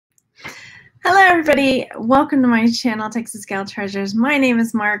Hello everybody, welcome to my channel, Texas Gal Treasures. My name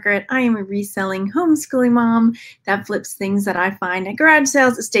is Margaret. I am a reselling homeschooling mom that flips things that I find at garage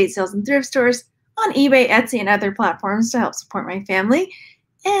sales, estate sales, and thrift stores on eBay, Etsy, and other platforms to help support my family.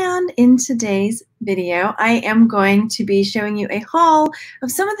 And in today's video, I am going to be showing you a haul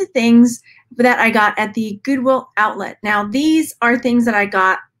of some of the things that I got at the Goodwill Outlet. Now, these are things that I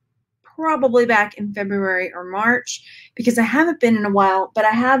got probably back in February or March because I haven't been in a while, but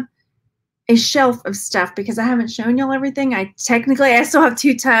I have a shelf of stuff because I haven't shown y'all everything. I still have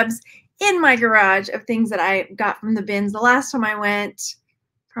 2 tubs in my garage of things that I got from the bins the last time I went,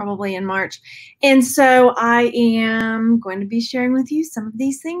 probably in March. And so I am going to be sharing with you some of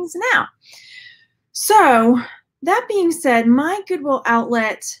these things now. So that being said, my Goodwill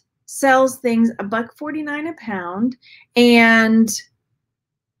Outlet sells things $1.49 a pound, and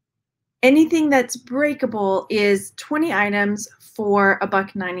anything that's breakable is 20 items for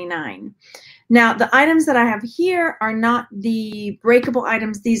 $1.99. Now, the items that I have here are not the breakable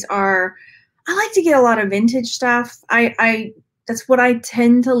items. These are, I like to get a lot of vintage stuff. That's what I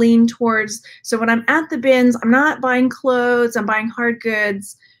tend to lean towards. So when I'm at the bins, I'm not buying clothes, I'm buying hard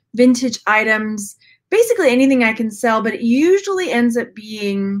goods, vintage items, basically anything I can sell, but it usually ends up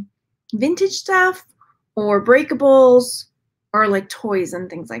being vintage stuff or breakables or like toys and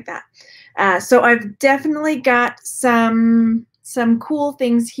things like that. So I've definitely got some cool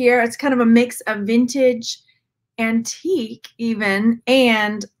things here. It's kind of a mix of vintage, antique even,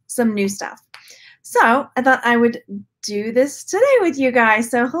 and some new stuff. So I thought I would do this today with you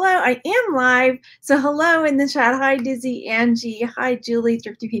guys. So hello, I am live. So hello in the chat. Hi, Dizzy, Angie. Hi, Julie,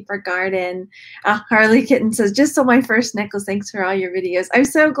 Thrifty Paper Garden. Harley Kitten says, just sold my first necklace. Thanks for all your videos. I'm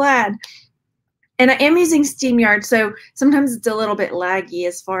so glad. And I am using StreamYard, so sometimes it's a little bit laggy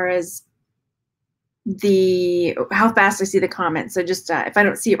as far as how fast I see the comments. So just if I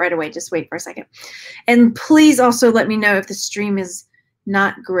don't see it right away, just wait for a second. And please also let me know if the stream is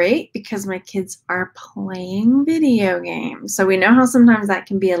not great because my kids are playing video games. So we know how sometimes that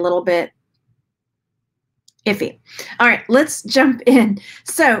can be a little bit iffy. All right, let's jump in.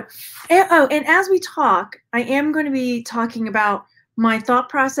 So, and as we talk, I am going to be talking about my thought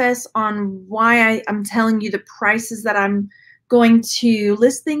process on why I'm telling you the prices that I'm going to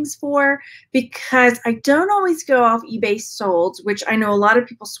list things for, because I don't always go off eBay sold, which I know a lot of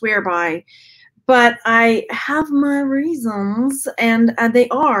people swear by, but I have my reasons, and they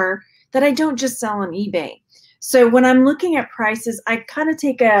are that I don't just sell on eBay. So when I'm looking at prices, I kind of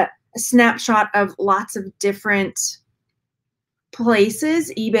take a snapshot of lots of different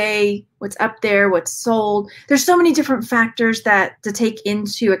places, eBay, what's up there, what's sold. There's so many different factors to take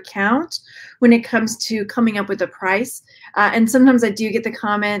into account when it comes to coming up with a price. And sometimes I do get the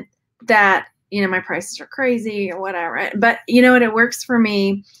comment that, you know, my prices are crazy or whatever, but you know what, it works for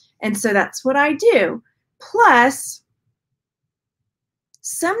me. And so that's what I do. Plus,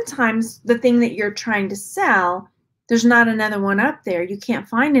 sometimes the thing that you're trying to sell, there's not another one up there. You can't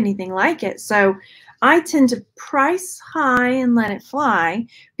find anything like it. So I tend to price high and let it fly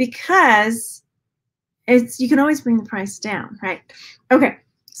because you can always bring the price down, right? Okay,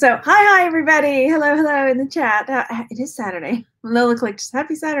 so hi everybody. Hello in the chat. It is Saturday. Lola clicked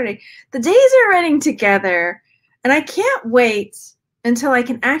happy Saturday. The days are running together and I can't wait until I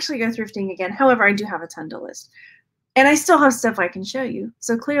can actually go thrifting again. However, I do have a ton to list and I still have stuff I can show you.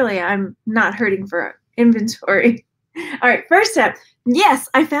 So clearly I'm not hurting for inventory. All right, first up, yes,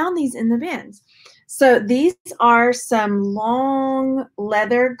 I found these in the bins. So these are some long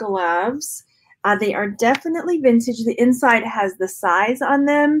leather gloves. They are definitely vintage. The inside has the size on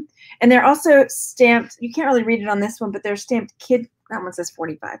them. And they're also stamped. You can't really read it on this one, but they're stamped kid. That one says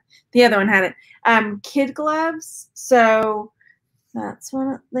 45. The other one had it. Kid gloves. So that's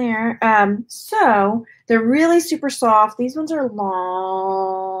one up there. So they're really super soft. These ones are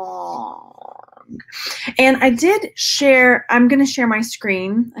long. And I did share, I'm going to share my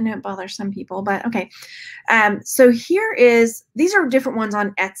screen. I know it bothers some people, but okay. So these are different ones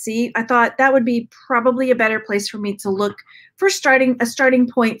on Etsy. I thought that would be probably a better place for me to look for a starting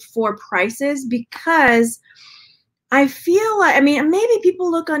point for prices, because I feel like, I mean, maybe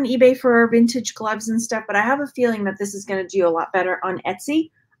people look on eBay for vintage gloves and stuff, but I have a feeling that this is going to do a lot better on Etsy.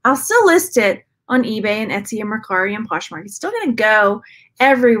 I'll still list it on eBay and Etsy and Mercari and Poshmark. It's still going to go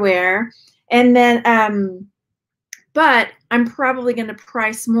everywhere. And then, but I'm probably going to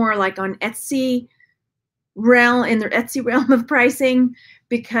price more like on Etsy in the Etsy realm of pricing,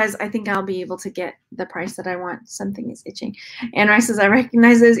 because I think I'll be able to get the price that I want. Something is itching. And Rice says, I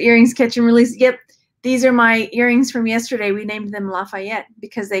recognize those earrings, catch and release. Yep. These are my earrings from yesterday. We named them Lafayette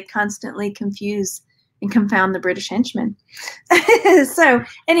because they constantly confuse and confound the British henchmen. So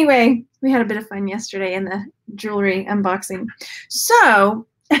anyway, we had a bit of fun yesterday in the jewelry unboxing. So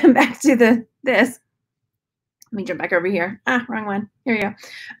back to this. Let me jump back over here. Wrong one. Here we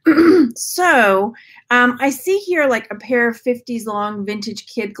go. So I see here like a pair of 50s long vintage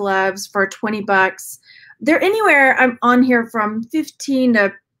kid gloves for 20 bucks. They're anywhere I'm on here from $15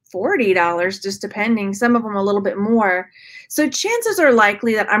 to $40, just depending. Some of them a little bit more. So chances are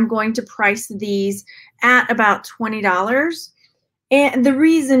likely that I'm going to price these at about $20. And the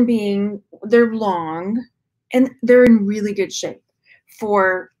reason being they're long and they're in really good shape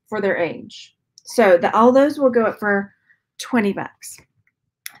for their age. So all those will go up for 20 bucks.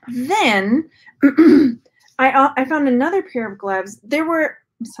 Then I found another pair of gloves.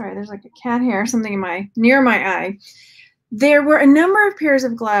 I'm sorry, there's like a cat hair or something near my eye. There were a number of pairs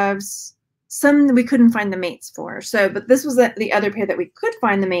of gloves, some that we couldn't find the mates for. But this was the other pair that we could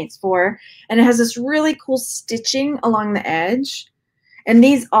find the mates for. And it has this really cool stitching along the edge. And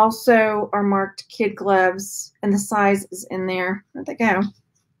these also are marked kid gloves, and the size is in there. Where'd they go?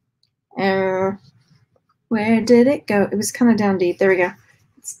 Where did it go? It was kind of down deep. There we go.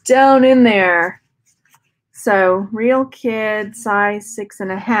 It's down in there. So real kid, size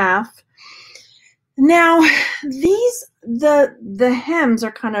 6.5. Now the hems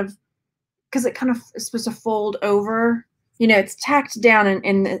are kind of, because it kind of is supposed to fold over. You know, it's tacked down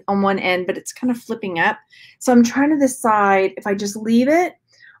on one end, but it's kind of flipping up. So I'm trying to decide if I just leave it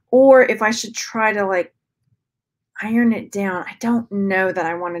or if I should try to like iron it down. I don't know that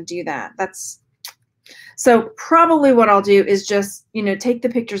I want to do that. So probably what I'll do is just, take the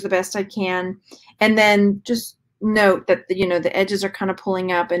pictures the best I can and then just note that, the edges are kind of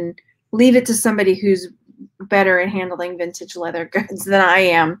pulling up and leave it to somebody who's better at handling vintage leather goods than I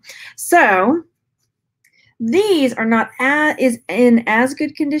am. So these are not in as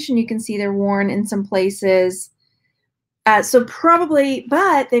good condition. You can see they're worn in some places. So probably,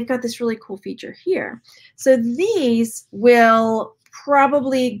 but they've got this really cool feature here. So these will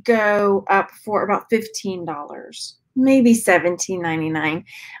probably go up for about $15, maybe $17.99,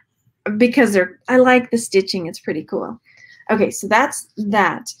 because I like the stitching. It's pretty cool. Okay, so that's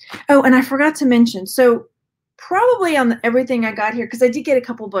that. Oh, and I forgot to mention, so probably on everything I got here, because I did get a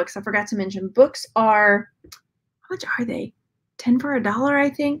couple books. I forgot to mention, books are, how much are they? 10 for $1, I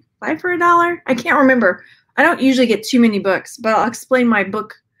think. 5 for $1? I can't remember. I don't usually get too many books, but I'll explain my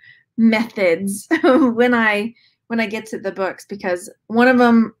book methods when I get to the books, because one of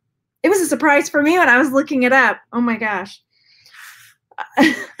them, it was a surprise for me when I was looking it up. Oh my gosh.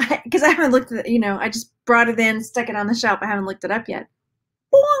 Because I haven't looked at it, I just brought it in, stuck it on the shelf. I haven't looked it up yet.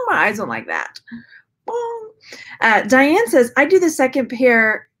 Boom, my eyes don't like that. Boom. Diane says, I do the second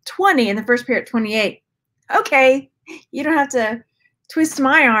pair 20 and the first pair at 28. Okay, you don't have to twist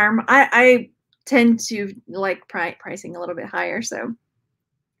my arm. I tend to like pricing a little bit higher, so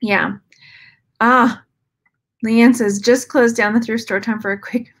yeah. Leanne says, just closed down the thrift store, time for a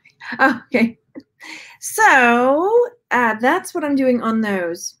quick. Oh, okay. So that's what I'm doing on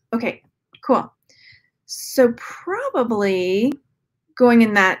those. Okay, cool. So probably going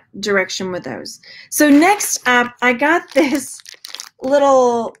in that direction with those. So next up, I got this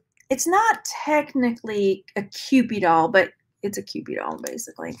little, it's not technically a Cupid doll, but it's a Cupid doll,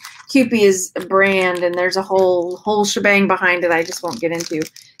 basically. Cupid is a brand, and there's a whole shebang behind it I just won't get into.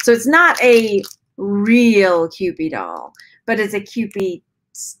 So it's not a real Cupid doll, but it's a Cupid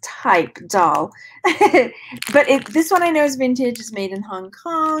type doll. But this one I know is vintage. It's made in Hong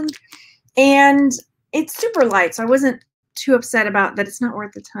Kong, and it's super light, so I wasn't too upset about that. It's not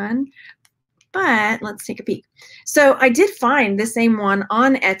worth a ton. But let's take a peek. So I did find the same one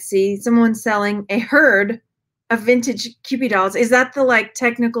on Etsy. Someone's selling a herd of vintage Cupid dolls. Is that the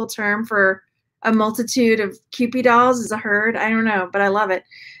technical term for a multitude of Cupid dolls? Is a herd? I don't know, but I love it.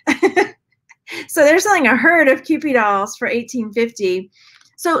 So they're selling a herd of Cupid dolls for $18.50.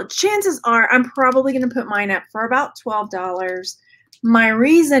 So chances are I'm probably going to put mine up for about $12. My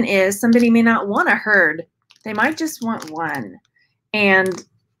reason is somebody may not want a herd. They might just want one, and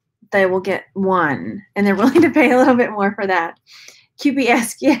they will get one, and they're willing to pay a little bit more for that.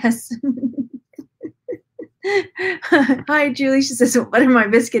 Cupid-esque, yes. Hi, Julie. She says, what in my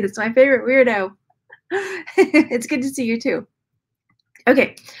biscuit? It's my favorite weirdo. It's good to see you too.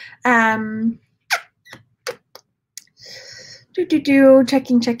 Okay.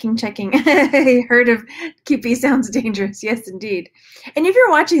 Checking. Heard of Cupid sounds dangerous. Yes, indeed. And if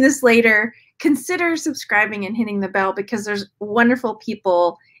you're watching this later, consider subscribing and hitting the bell, because there's wonderful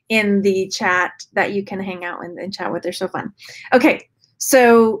people in the chat that you can hang out and chat with. They're so fun. Okay,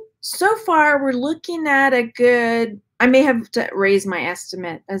 so so far we're looking at a good, I may have to raise my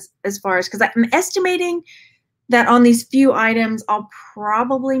estimate as far as, because I'm estimating that on these few items, I'll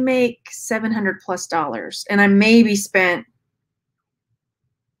probably make $700+, and I maybe spent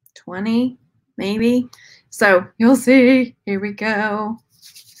 20, maybe. So you'll see. Here we go.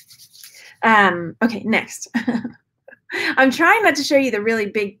 Okay, next. I'm trying not to show you the really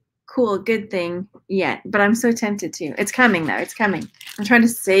big, cool, good thing yet, but I'm so tempted to. It's coming though. It's coming. I'm trying to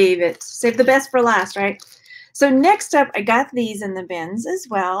save it. Save the best for last, right? So next up, I got these in the bins as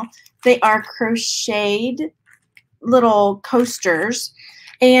well. They are crocheted little coasters.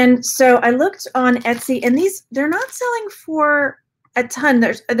 And so I looked on Etsy, and these, they're not selling for a ton.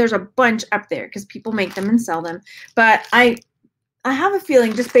 There's a bunch up there because people make them and sell them. But I have a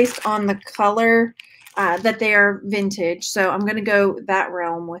feeling, just based on the color, that they are vintage. So I'm going to go that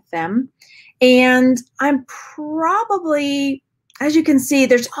realm with them. And I'm probably, as you can see,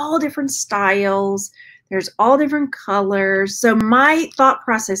 there's all different styles. There's all different colors. So my thought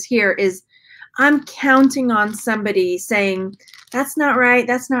process here is I'm counting on somebody saying, that's not right,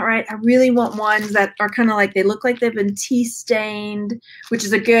 that's not right. I really want ones that are kind of like, they look like they've been tea stained, which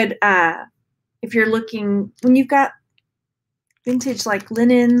is a good, if you're looking, when you've got vintage like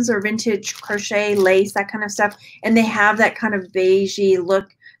linens or vintage crochet, lace, that kind of stuff, and they have that kind of beigey look,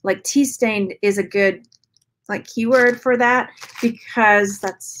 like tea stained is a good like keyword for that, because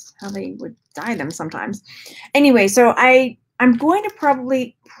that's how they would dye them sometimes. Anyway, so I'm going to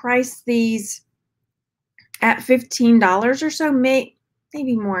probably price these at $15 or so, maybe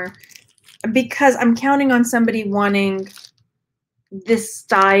more, because I'm counting on somebody wanting this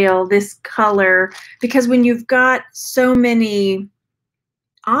style, this color, because when you've got so many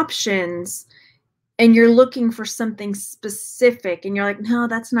options and you're looking for something specific and you're like, no,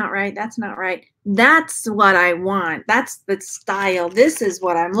 that's not right, that's not right, that's what I want, that's the style, this is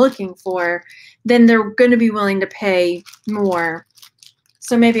what I'm looking for, then they're going to be willing to pay more.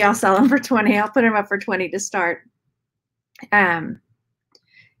 So maybe I'll sell them for 20. I'll put them up for 20 to start.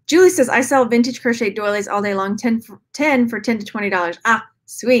 Julie says, I sell vintage crochet doilies all day long, 10 for $10 to $20. Ah,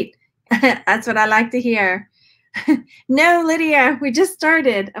 sweet. That's what I like to hear. No, Lydia, we just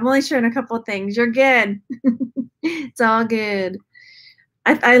started. I'm only showing a couple of things. You're good. It's all good.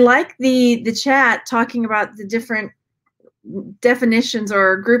 I like the chat talking about the different definitions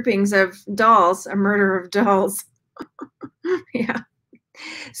or groupings of dolls, a murder of dolls. Yeah.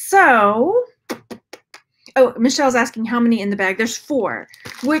 So, oh, Michelle's asking how many in the bag. There's 4,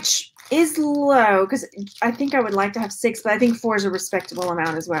 which is low because I think I would like to have 6, but I think 4 is a respectable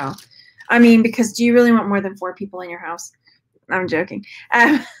amount as well. I mean, because do you really want more than 4 people in your house? I'm joking.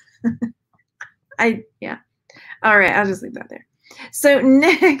 Yeah. All right, I'll just leave that there. So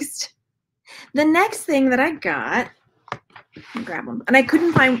next, the next thing that I got, I'll grab them, and I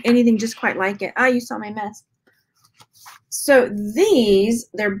couldn't find anything just quite like it. Ah, you saw my mess. So these,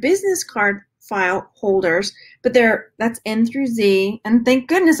 they're business card file holders, but that's N through Z, and thank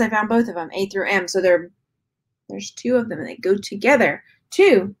goodness I found both of them, A through M. So there's 2 of them, and they go together.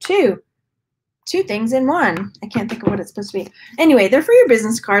 Two things in one. I can't think of what it's supposed to be. Anyway, they're for your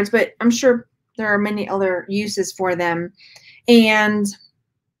business cards, but I'm sure there are many other uses for them. And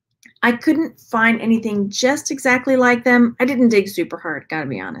I couldn't find anything just exactly like them. I didn't dig super hard, gotta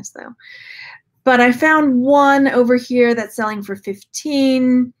be honest though. But I found one over here that's selling for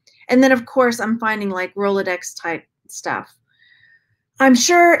 $15. And then of course I'm finding like Rolodex type stuff. I'm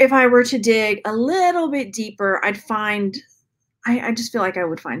sure if I were to dig a little bit deeper, I'd find, I just feel like I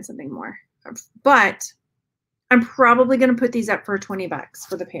would find something more. But I'm probably going to put these up for $20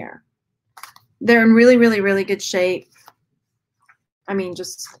 for the pair. They're in really, really, really good shape. I mean,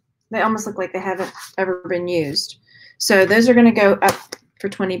 just, they almost look like they haven't ever been used. So those are going to go up for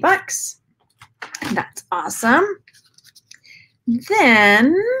 $20. That's awesome.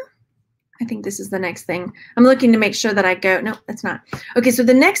 Then I think this is the next thing. I'm looking to make sure that I go, no, that's not. Okay, so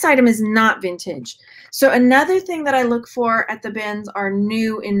the next item is not vintage. So another thing that I look for at the bins are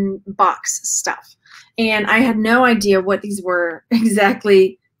new in box stuff. And I had no idea what these were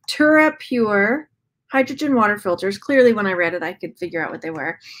exactly. Pure hydrogen water filters. Clearly when I read it, I could figure out what they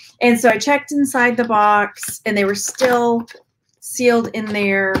were. And so I checked inside the box and they were still sealed in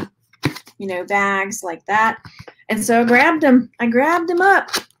their, you know, bags like that. And so I grabbed them. I grabbed them up.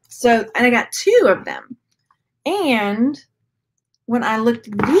 So, and I got 2 of them. And when I looked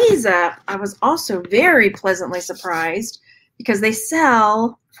these up, I was also very pleasantly surprised because they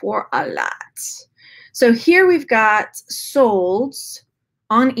sell for a lot. So here we've got solds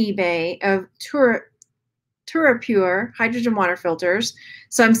on eBay of Pure hydrogen water filters.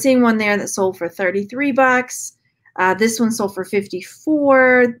 So I'm seeing one there that sold for $33. This one sold for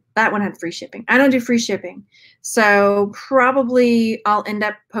 $54. That one had free shipping. I don't do free shipping. So probably I'll end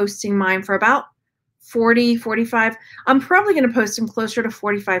up posting mine for about 40, 45. I'm probably going to post them closer to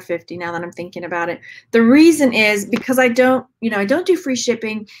 45, 50 now that I'm thinking about it. The reason is because I don't do free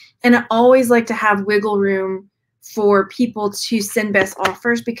shipping, and I always like to have wiggle room for people to send best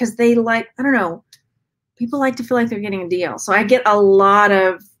offers because they like, I don't know, people like to feel like they're getting a deal. So I get a lot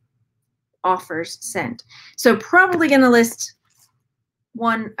of offers sent. So probably going to list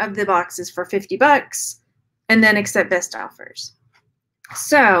one of the boxes for $50 and then accept best offers.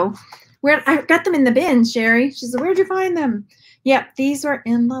 So I got them in the bins, Sherry. She said, where'd you find them? Yep, these are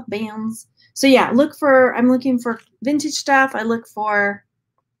in the bins. So yeah, I'm looking for vintage stuff. I look for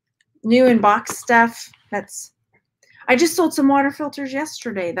new in box stuff. I just sold some water filters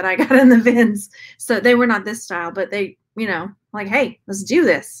yesterday that I got in the bins. So they were not this style, but they, like, hey, let's do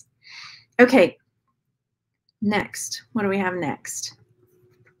this. Okay. Next, what do we have next?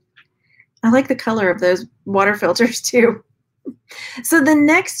 I like the color of those water filters too. So the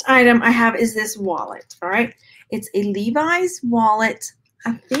next item I have is this wallet. All right. It's a Levi's wallet.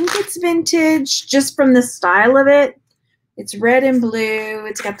 I think it's vintage just from the style of it. It's red and blue.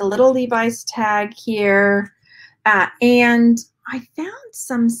 It's got the little Levi's tag here. And I found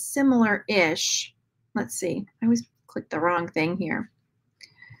some similar-ish. Let's see. I always click the wrong thing here.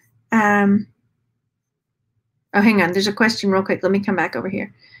 Oh, hang on. There's a question real quick. Let me come back over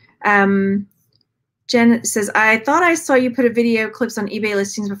here. Jen says, I thought I saw you put a video clips on eBay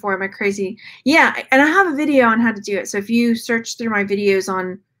listings before. Am I crazy? Yeah, and I have a video on how to do it. So if you search through my videos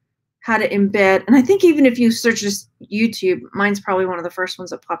on how to embed, and I think even if you search just YouTube, mine's probably one of the first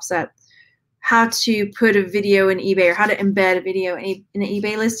ones that pops up, how to put a video in eBay or how to embed a video in an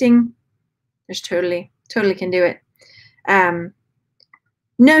eBay listing. There's totally can do it.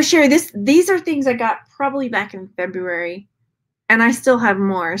 No, Sherry, these are things I got probably back in February. And I still have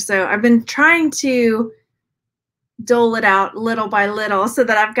more. So I've been trying to dole it out little by little so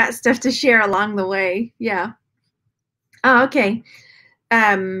that I've got stuff to share along the way. Yeah. Oh, okay.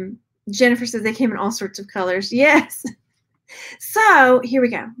 Jennifer says they came in all sorts of colors. Yes. So here we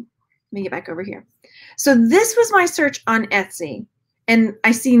go. Let me get back over here. So this was my search on Etsy. And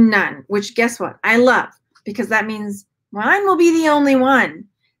I see none, which guess what? I love, because that means mine will be the only one.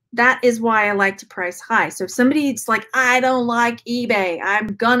 That is why I like to price high. So if somebody's like, I don't like eBay, I'm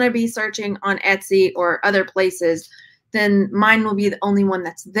gonna be searching on Etsy or other places, then mine will be the only one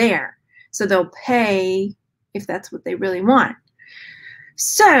that's there. So they'll pay if that's what they really want.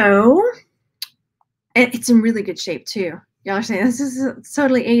 So, and it's in really good shape too. Y'all are saying this is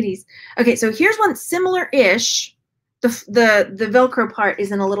totally 80s. Okay, so here's one similar-ish. The Velcro part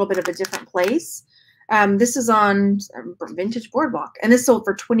is in a little bit of a different place. This is on Vintage Boardwalk, and this sold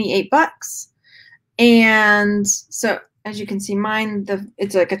for $28. And so, as you can see, mine,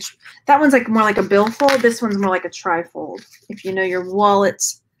 it's like that one's like more like a billfold. This one's more like a trifold, if you know your wallet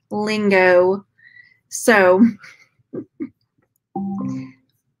lingo. So,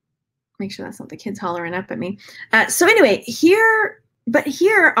 make sure that's not the kids hollering up at me. So anyway, here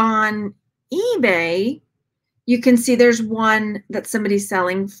on eBay, you can see there's one that somebody's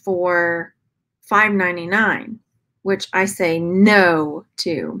selling for $5.99, which I say no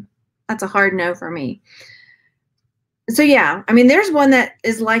to. That's a hard no for me. So yeah, I mean, there's one that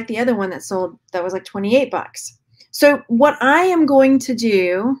is like the other one that sold that was like $28. So what I am going to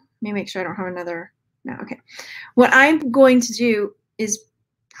do, let me make sure I don't have another. No, okay. What I'm going to do is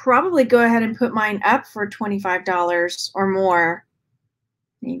probably go ahead and put mine up for $25 or more,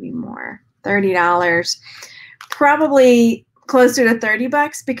 maybe more, $30, probably closer to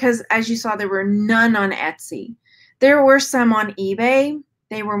 $30, because as you saw, there were none on Etsy. There were some on eBay.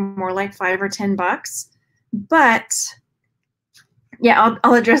 They were more like $5 or $10, but yeah,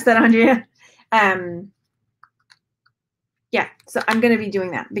 I'll address that, Andrea. Yeah, so I'm going to be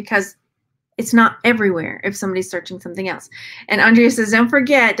doing that because it's not everywhere if somebody's searching something else. And Andrea says, don't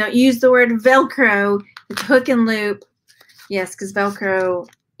forget, don't use the word Velcro. It's hook and loop. Yes, because Velcro,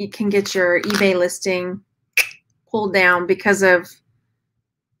 you can get your eBay listing pulled down because of,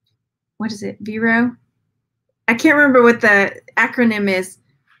 what is it, Vero? I can't remember what the acronym is.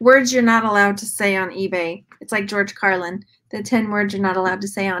 Words you're not allowed to say on eBay. It's like George Carlin. The 10 words you're not allowed to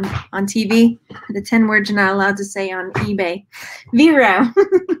say on TV. The 10 words you're not allowed to say on eBay. Vero.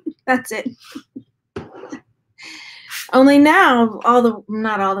 That's it. Only now,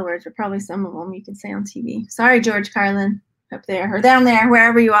 not all the words, but probably some of them you can say on TV. Sorry, George Carlin, up there or down there,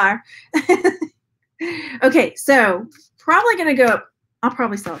 wherever you are. Okay, so probably gonna go up. I'll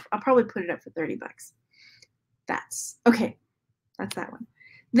probably sell it. I'll probably put it up for $30. That's okay. That's that one.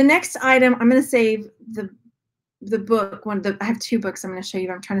 The next item, I'm gonna save the the book, I have 2 books I'm going to show you,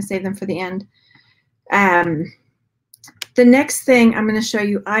 but I'm trying to save them for the end. The next thing I'm going to show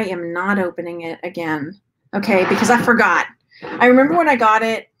you, I am not opening it again, okay, because I forgot. I remember when I got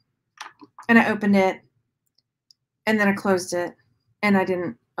it, and I opened it, and then I closed it, and I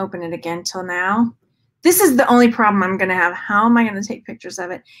didn't open it again till now. This is the only problem I'm going to have. How am I going to take pictures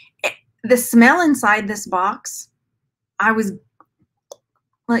of it? The smell inside this box, I was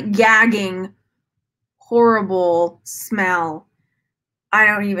like gagging, horrible smell. I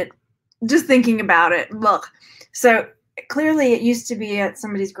don't even, just thinking about it, look. So clearly it used to be at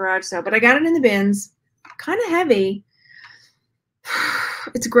somebody's garage sale, but I got it in the bins, kind of heavy.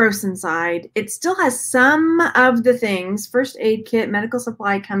 It's gross inside. It still has some of the things, first aid kit, medical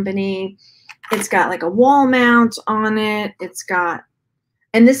supply company. It's got like a wall mount on it. It's got,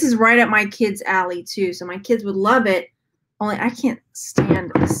 and this is right up my kids' alley too. So my kids would love it. Only I can't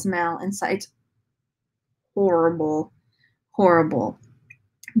stand the smell inside. It's horrible, horrible.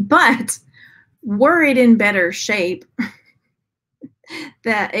 But were it in better shape,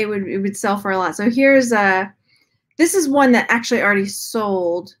 that it would sell for a lot. So here's this is one that actually already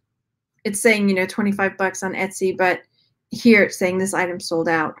sold. It's saying, you know, 25 bucks on Etsy, but here it's saying this item sold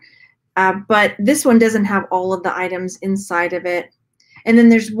out. But this one doesn't have all of the items inside of it. And then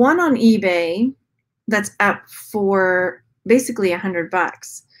there's one on eBay that's up for basically 100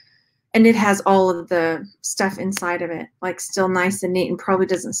 bucks. And it has all of the stuff inside of it, like still nice and neat, and probably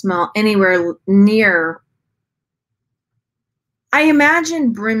doesn't smell anywhere near. I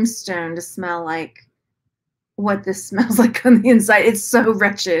imagine brimstone to smell like what this smells like on the inside. It's so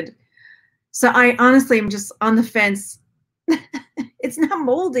wretched. So I honestly am just on the fence. It's not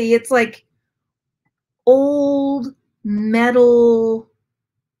moldy. It's like old metal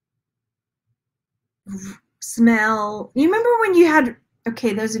smell. You remember when you had,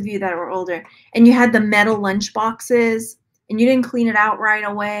 okay, those of you that were older, and you had the metal lunch boxes and you didn't clean it out right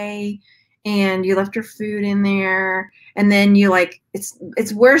away and you left your food in there, and then you like,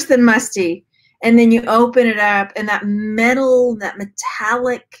 it's worse than musty. And then you open it up and that metal, that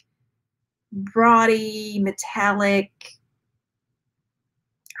metallic, body, metallic,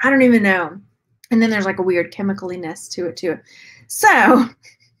 I don't even know. And then there's like a weird chemicaliness to it too. So,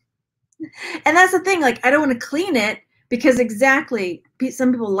 and that's the thing, like I don't want to clean it because exactly,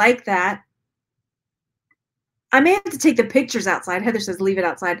 some people like that. I may have to take the pictures outside. Heather says leave it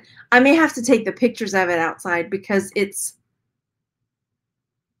outside. I may have to take the pictures of it outside because it's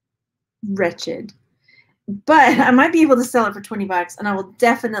wretched. But I might be able to sell it for 20 bucks, and I will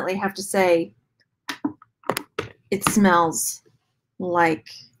definitely have to say it smells like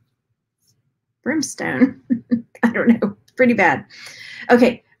brimstone. I don't know. It's pretty bad.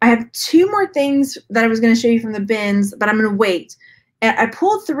 Okay, I have 2 more things that I was going to show you from the bins, but I'm going to wait. I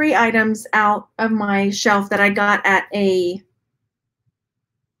pulled 3 items out of my shelf that I got at a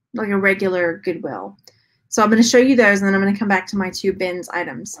regular Goodwill. So I'm going to show you those, and then I'm going to come back to my 2 bins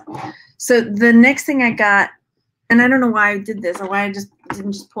items. So the next thing I got, and I don't know why I did this or why I just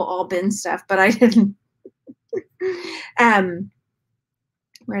didn't just pull all bin stuff, but I didn't.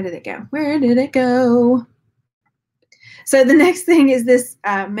 Where did it go? Where did it go? So the next thing is this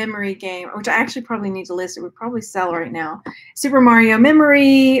memory game, which I actually probably need to list. It would probably sell right now. Super Mario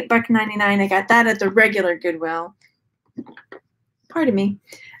Memory, $1.99. I got that at the regular Goodwill. Pardon me.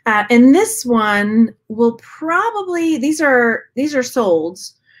 And this one will probably, these are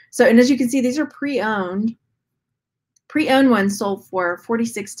solds. So, and as you can see, these are pre-owned. Pre-owned ones sold for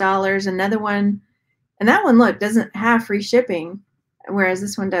 $46. Another one, and that one, look, doesn't have free shipping, whereas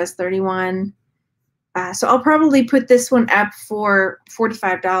this one does, $31. So I'll probably put this one up for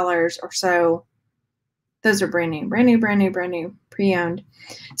 $45 or so. Those are brand new, brand new, brand new, brand new, pre-owned.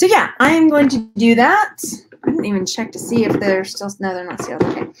 So yeah, I am going to do that. I didn't even check to see if they're still, no, they're not sealed.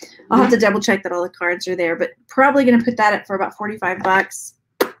 Okay. I'll have to double check that all the cards are there, but probably going to put that up for about 45 bucks.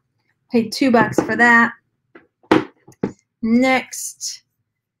 Paid $2 for that. Next.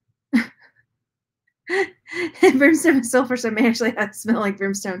 Brimstone and sulfur, so may actually have to smell like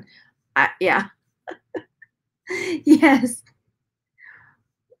brimstone. Yeah. Yes.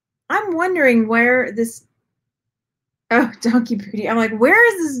 I'm wondering where this, oh, donkey booty. I'm like, where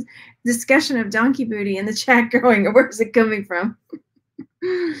is this discussion of donkey booty in the chat going, or where is it coming from?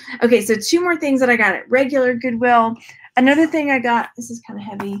 Okay, so 2 more things that I got at regular Goodwill. Another thing I got, this is kind of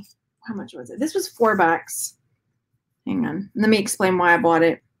heavy. How much was it? This was $4. Hang on. Let me explain why I bought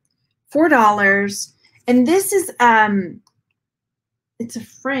it. $4. And this is, it's a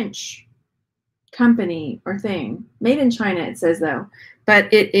French company or thing. Made in China, it says, though.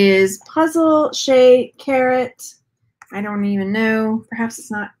 But it is puzzle, shade, carrot. I don't even know. Perhaps it's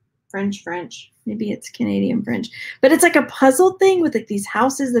not French. Maybe it's Canadian French. But it's like a puzzle thing with like these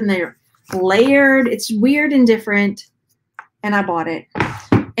houses and they're layered. It's weird and different. And I bought it.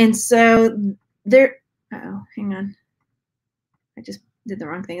 And so there, uh-oh, hang on. I just did the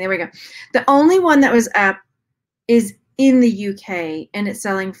wrong thing. There we go. The only one that was up is in the UK and it's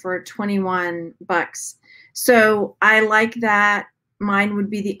selling for $21. So I like that. Mine would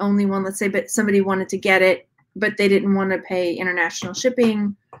be the only one, let's say, but somebody wanted to get it, but they didn't want to pay international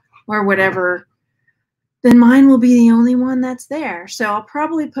shipping or whatever, then mine will be the only one that's there. So I'll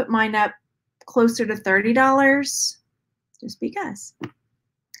probably put mine up closer to $30 just because.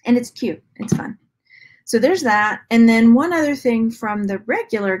 And it's cute. It's fun. So there's that. And then one other thing from the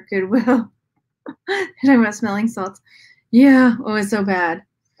regular Goodwill. Talking about smelling salts. Yeah. Oh, it's so bad.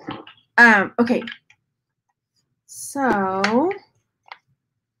 Okay. So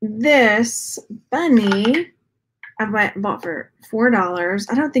this bunny I bought for $4.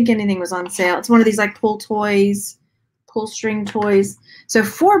 I don't think anything was on sale. It's one of these like pull string toys. So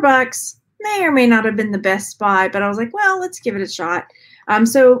 $4 may or may not have been the best buy, but I was like, well, let's give it a shot.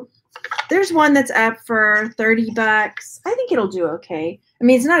 So there's one that's up for $30. I think it'll do okay. I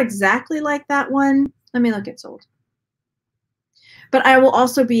mean, it's not exactly like that one. Let me look at sold. But I will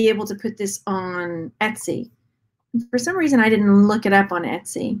also be able to put this on Etsy. For some reason, I didn't look it up on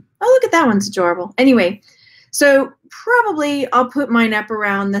Etsy. Oh, look at that one's adorable. Anyway, so probably I'll put mine up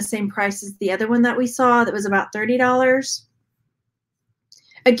around the same price as the other one that we saw that was about $30.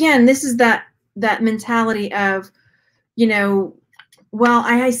 Again, this is that mentality of, you know, well,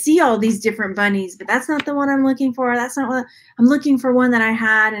 I see all these different bunnies, but that's not the one I'm looking for. That's not what I'm looking for. One that I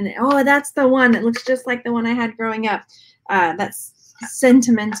had, and oh, that's the one that looks just like the one I had growing up. That's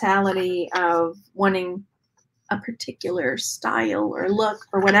sentimentality of wanting a particular style or look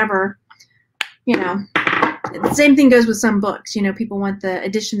or whatever. You know, the same thing goes with some books. You know, people want the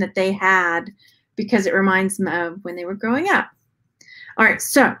edition that they had because it reminds them of when they were growing up. All right,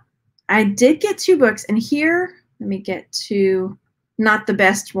 so I did get 2 books, and here, let me get to not the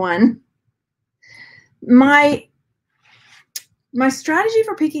best one. My strategy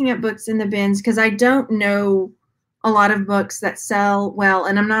for picking up books in the bins, because I don't know a lot of books that sell well,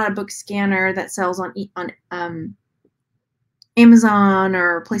 and I'm not a book scanner that sells on Amazon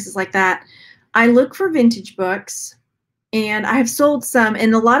or places like that. I look for vintage books, and I have sold some,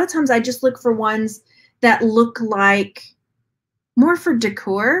 and a lot of times I just look for ones that look like more for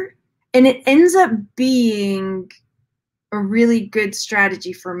decor, and it ends up being a really good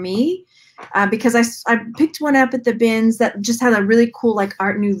strategy for me because I picked one up at the bins that just had a really cool like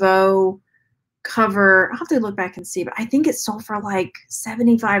Art Nouveau cover. I'll have to look back and see, but I think it sold for like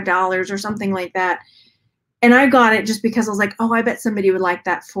 $75 or something like that. And I got it just because I was like, oh, I bet somebody would like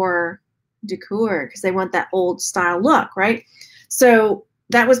that for decor because they want that old style look, right? So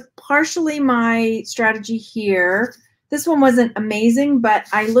that was partially my strategy here. This one wasn't amazing, but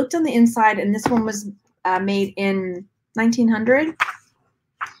I looked on the inside, and this one was made in 1900,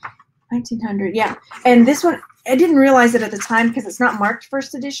 yeah. And this one, I didn't realize it at the time because it's not marked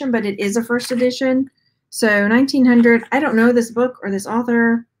first edition, but it is a first edition. So 1900, I don't know this book or this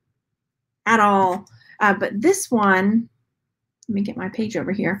author at all. But this one, let me get my page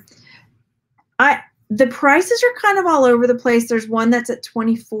over here. The prices are kind of all over the place. There's one that's at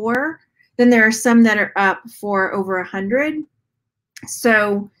 24. Then there are some that are up for over 100.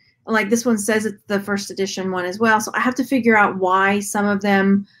 So like this one says it's the first edition one as well. So I have to figure out why some of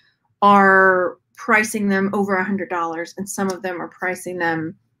them are pricing them over $100 and some of them are pricing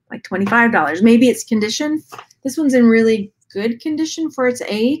them like $25. Maybe it's condition. This one's in really good condition for its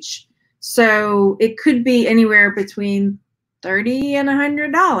age. So it could be anywhere between $30 and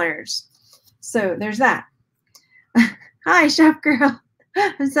 $100. So there's that. Hi, shop girl.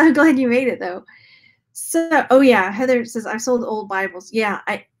 I'm so glad you made it though. So, oh yeah, Heather says I've sold old Bibles. Yeah,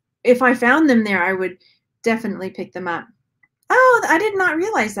 if I found them there, I would definitely pick them up. Oh, I did not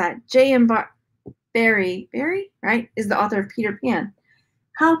realize that. J.M. Barrie, right, is the author of Peter Pan.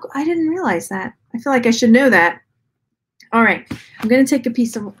 I didn't realize that. I feel like I should know that. All right, I'm gonna take a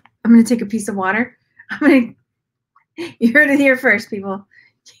piece of water. You heard it here first, people.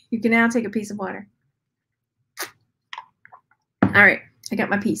 You can now take a piece of water. All right, I got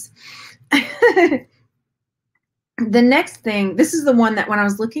my piece. The next thing, this is the one that when I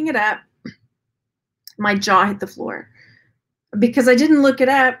was looking it up, my jaw hit the floor because I didn't look it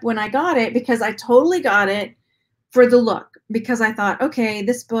up when I got it because I totally got it for the look because I thought, okay,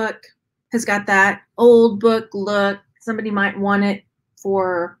 this book has got that old book look. Somebody might want it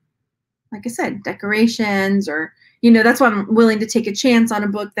for, like I said, decorations or, you know, that's why I'm willing to take a chance on a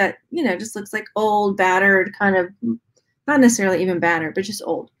book that, you know, just looks like old, battered, kind of, not necessarily even battered, but just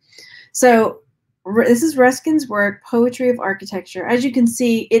old. So this is Ruskin's work, Poetry of Architecture. As you can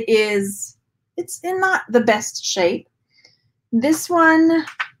see, it's in not the best shape. This one,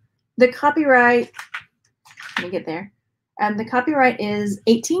 the copyright, let me get there. The copyright is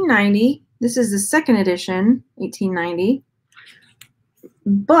 1890. This is the second edition, 1890.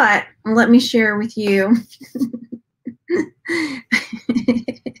 But let me share with you.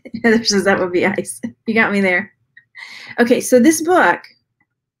 Heather says that would be ice. You got me there. Okay, so this book,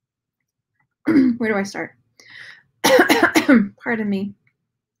 where do I start? Pardon me.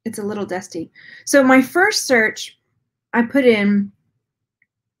 It's a little dusty. So my first search, I put in,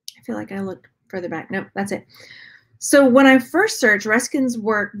 I feel like I looked further back. Nope, that's it. So when I first searched Ruskin's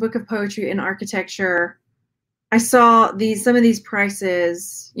work, Book of Poetry and Architecture, I saw some of these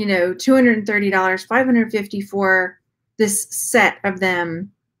prices, you know, $230, $550 for this set of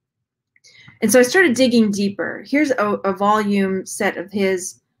them. And so I started digging deeper. Here's a volume set of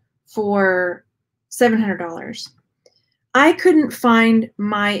his for $700. I couldn't find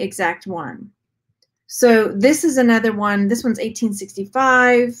my exact one. So this is another one. This one's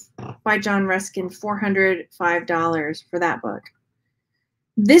 1865 by John Ruskin, $405 for that book.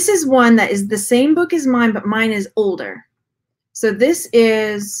 This is one that is the same book as mine, but mine is older. So this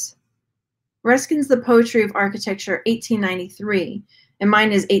is Ruskin's The Poetry of Architecture, 1893, and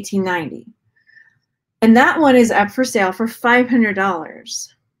mine is 1890. And that one is up for sale for $500.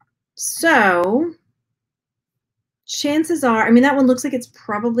 So chances are, I mean, that one looks like it's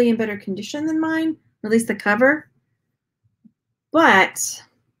probably in better condition than mine, or at least the cover. But,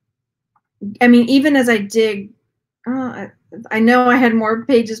 I mean, even as I dig, I know I had more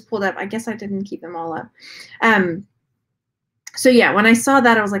pages pulled up. I guess I didn't keep them all up. So yeah, when I saw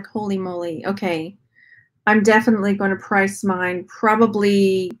that, I was like, holy moly, okay. I'm definitely going to price mine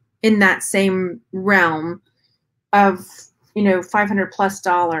probably in that same realm of, you know,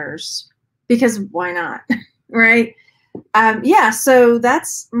 $500+ because why not, right? Yeah, so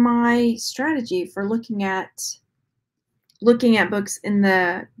that's my strategy for looking at books in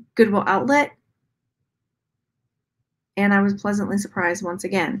the Goodwill Outlet. And I was pleasantly surprised once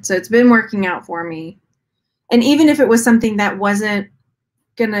again. So it's been working out for me. And even if it was something that wasn't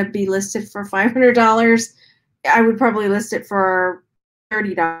going to be listed for $500, I would probably list it for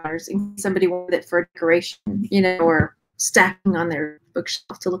 $30 in case somebody wanted it for decoration, you know, or stacking on their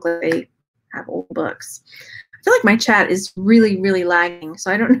bookshelf to look like they have old books. I feel like my chat is really, really lagging.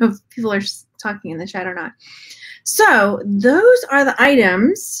 So I don't know if people are talking in the chat or not. So those are the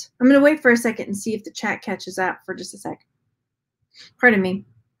items. I'm going to wait for a second and see if the chat catches up for just a sec. Pardon me.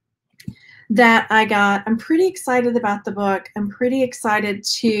 That I got. I'm pretty excited about the book. I'm pretty excited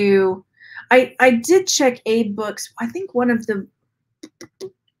to, I did check Abe Books. I think one of the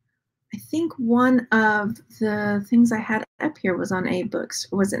things I had up here was on Abe Books.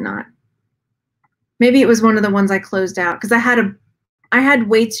 Was it not? Maybe it was one of the ones I closed out because I had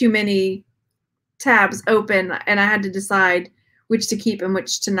way too many tabs open and I had to decide which to keep and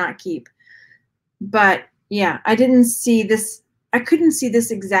which to not keep. But yeah, I didn't see this. I couldn't see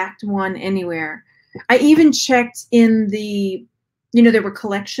this exact one anywhere. I even checked in the, you know, there were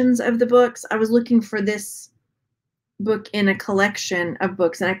collections of the books. I was looking for this book in a collection of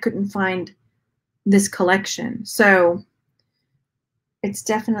books and I couldn't find this collection. So it's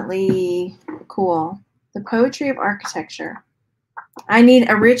definitely cool. The Poetry of Architecture. I need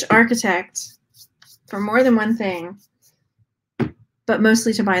a rich architect for more than one thing, but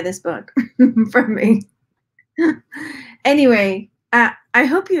mostly to buy this book from me. Anyway, I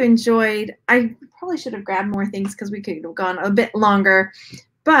hope you enjoyed. I probably should have grabbed more things because we could have gone a bit longer,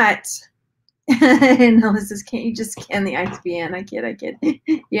 but no, this is, can't you just scan the ISBN? I kid.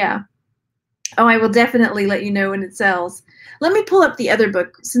 Yeah. Oh, I will definitely let you know when it sells. Let me pull up the other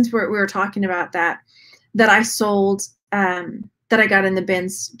book since we were talking about that I sold, that I got in the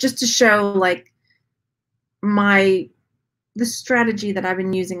bins, just to show like the strategy that I've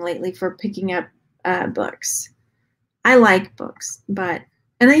been using lately for picking up books. I like books,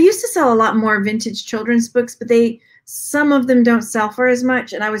 and I used to sell a lot more vintage children's books, but some of them don't sell for as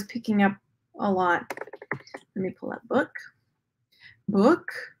much, and I was picking up a lot. Let me pull up book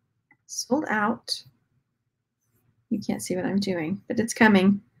sold out. You can't see what I'm doing, but it's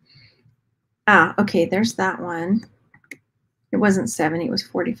coming. Okay, there's that one. It wasn't 70, it was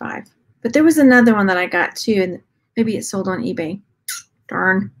 45. But there was another one that I got too, and maybe it sold on eBay.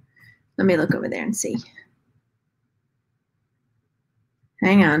 Darn. Let me look over there and see.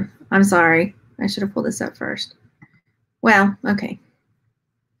 Hang on. I'm sorry. I should have pulled this up first. Well, okay.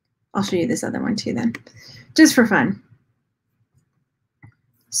 I'll show you this other one too then, just for fun.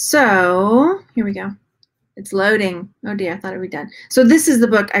 So here we go. It's loading. Oh dear, I thought it would be done. So this is the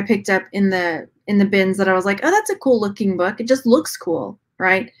book I picked up in the bins that I was like, oh, that's a cool looking book. It just looks cool,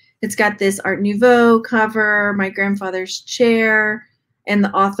 right? It's got this Art Nouveau cover, my grandfather's chair, and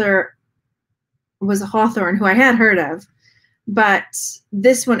the author was a Hawthorne, who I had heard of. But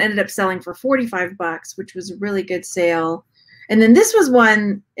this one ended up selling for $45, which was a really good sale. And then this was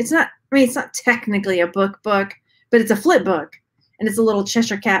one, it's not technically a book, but it's a flip book. And it's a little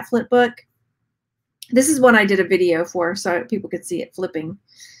Cheshire Cat flip book. This is one I did a video for so people could see it flipping.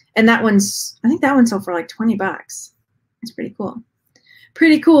 And that one's, I think that one sold for like $20. It's pretty cool.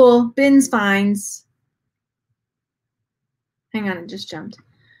 Pretty cool. Bins finds. Hang on, it just jumped.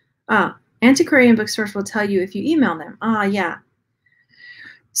 Antiquarian bookstores will tell you if you email them. Yeah.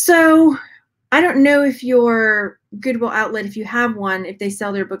 So I don't know if your Goodwill outlet, if you have one, if they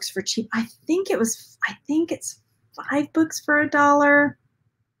sell their books for cheap. I think it's 5 books for $1.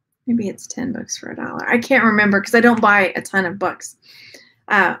 Maybe it's 10 books for $1. I can't remember because I don't buy a ton of books.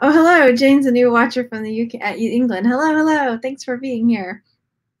 Oh, hello. Jane's a new watcher from the UK, England. Hello, hello. Thanks for being here.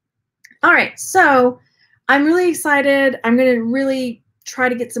 All right. So I'm really excited. I'm going to really try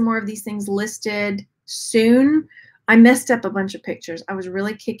to get some more of these things listed soon. I messed up a bunch of pictures. I was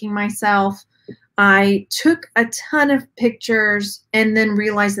really kicking myself. I took a ton of pictures and then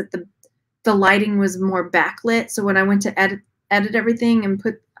realized that the lighting was more backlit. So when I went to edit everything and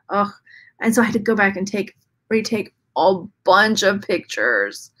and so I had to go back and retake a bunch of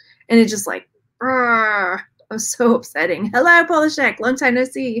pictures. And it just like, it was so upsetting. Hello, Polishek. Long time no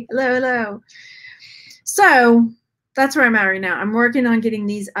see. Hello, hello. So that's where I'm at right now. I'm working on getting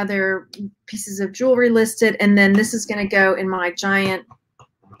these other pieces of jewelry listed, and then this is going to go in my giant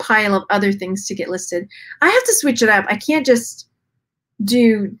pile of other things to get listed. I have to switch it up. I can't just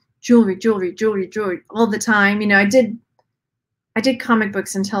do jewelry all the time. You know, I did comic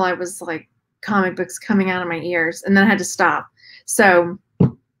books until I was like comic books coming out of my ears, and then I had to stop. So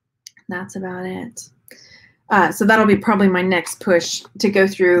that's about it. So that'll be probably my next push to go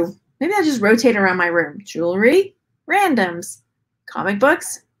through. Maybe I'll just rotate around my room. Jewelry, randoms, comic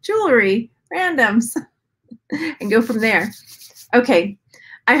books, jewelry, randoms, and go from there. Okay.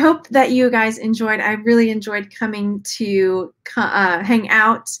 I hope that you guys enjoyed. I really enjoyed coming to hang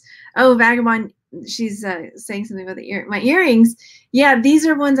out. Oh, Vagabond, she's saying something about my earrings. Yeah, these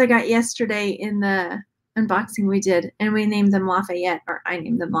are ones I got yesterday in the unboxing we did, and we named them Lafayette, or I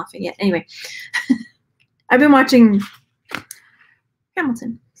named them Lafayette. Anyway, I've been watching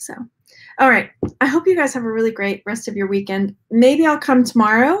Hamilton, so. All right. I hope you guys have a really great rest of your weekend. Maybe I'll come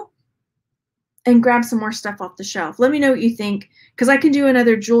tomorrow and grab some more stuff off the shelf. Let me know what you think, because I can do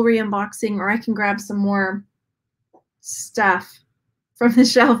another jewelry unboxing, or I can grab some more stuff from the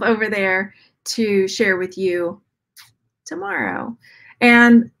shelf over there to share with you tomorrow.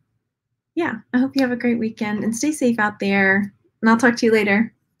 And yeah, I hope you have a great weekend and stay safe out there. And I'll talk to you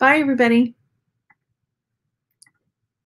later. Bye, everybody.